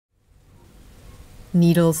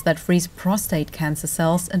Needles that freeze prostate cancer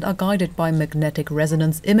cells and are guided by magnetic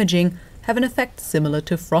resonance imaging have an effect similar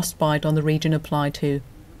to frostbite on the region applied to.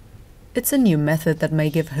 It's a new method that may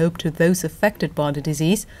give hope to those affected by the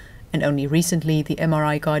disease, and only recently the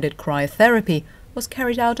MRI-guided cryotherapy was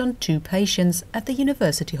carried out on 2 patients at the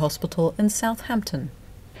University Hospital in Southampton.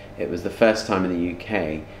 It was the first time in the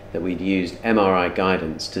UK that we'd used MRI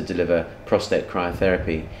guidance to deliver prostate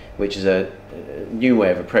cryotherapy, which is a new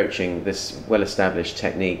way of approaching this well-established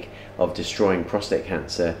technique of destroying prostate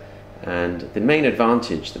cancer. And the main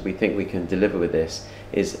advantage that we think we can deliver with this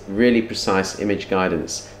is really precise image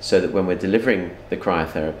guidance, so that when we're delivering the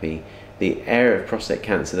cryotherapy, the area of prostate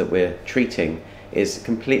cancer that we're treating is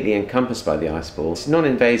completely encompassed by the ice ball. It's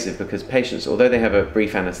non-invasive because patients, although they have a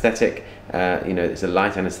brief anaesthetic, it's a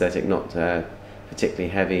light anaesthetic, not particularly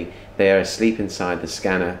heavy, they are asleep inside the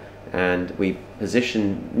scanner, and we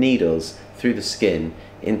position needles through the skin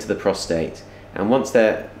into the prostate. And once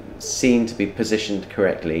they're seen to be positioned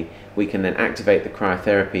correctly, we can then activate the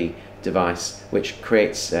cryotherapy device, which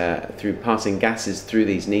creates, through passing gases through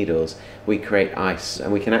these needles, we create ice,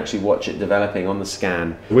 and we can actually watch it developing on the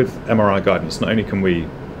scan. With MRI guidance, not only can we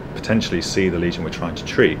potentially see the lesion we're trying to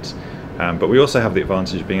treat, but we also have the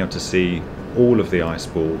advantage of being able to see all of the ice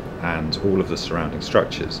ball and all of the surrounding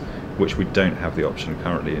structures, which we don't have the option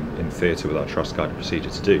currently in theatre with our truss-guided procedure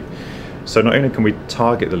to do. So not only can we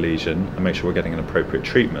target the lesion and make sure we're getting an appropriate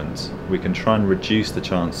treatment, we can try and reduce the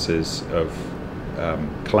chances of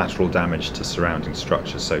collateral damage to surrounding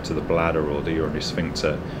structures, so to the bladder or the urinary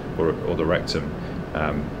sphincter or the rectum,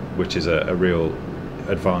 which is a real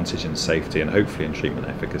advantage in safety and hopefully in treatment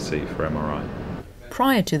efficacy for MRI.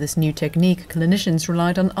 Prior to this new technique, clinicians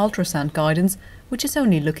relied on ultrasound guidance, which is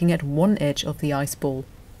only looking at one edge of the ice ball.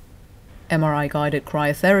 MRI-guided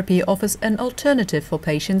cryotherapy offers an alternative for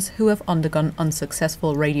patients who have undergone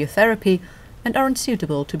unsuccessful radiotherapy and are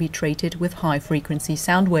unsuitable to be treated with high-frequency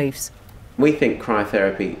sound waves. We think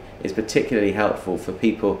cryotherapy is particularly helpful for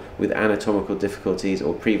people with anatomical difficulties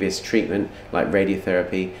or previous treatment like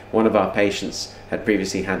radiotherapy. One of our patients had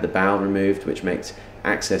previously had the bowel removed, which makes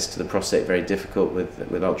access to the prostate very difficult with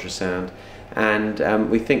ultrasound. And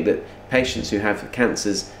we think that patients who have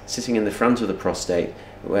cancers sitting in the front of the prostate,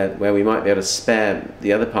 where we might be able to spare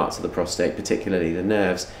the other parts of the prostate, particularly the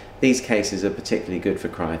nerves, these cases are particularly good for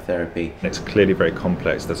cryotherapy. It's clearly very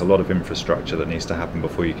complex. There's a lot of infrastructure that needs to happen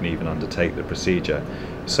before you can even undertake the procedure.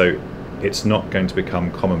 So it's not going to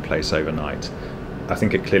become commonplace overnight. I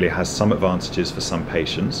think it clearly has some advantages for some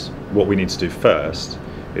patients. What we need to do first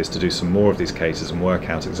is to do some more of these cases and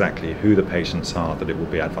work out exactly who the patients are that it will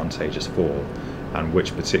be advantageous for and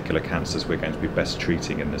which particular cancers we're going to be best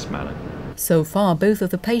treating in this manner. So far, both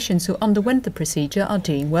of the patients who underwent the procedure are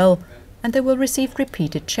doing well, and they will receive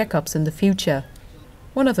repeated checkups in the future.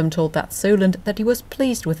 One of them told that Solent that he was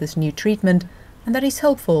pleased with this new treatment and that he's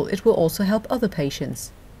hopeful it will also help other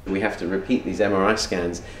patients. We have to repeat these MRI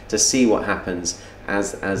scans to see what happens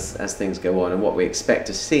as things go on, and what we expect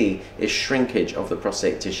to see is shrinkage of the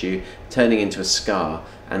prostate tissue turning into a scar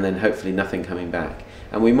and then hopefully nothing coming back.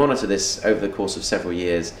 And we monitor this over the course of several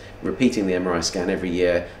years, repeating the MRI scan every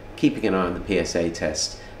year, keeping an eye on the PSA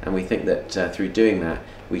test, and we think that through doing that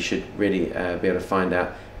we should really be able to find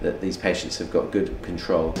out that these patients have got good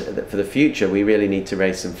control. For the future we really need to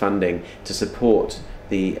raise some funding to support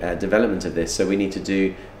the development of this, so we need to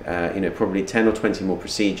do probably 10 or 20 more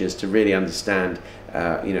procedures to really understand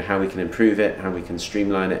how we can improve it, how we can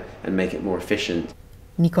streamline it and make it more efficient.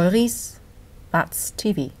 Nicole Ris, That's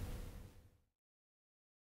TV.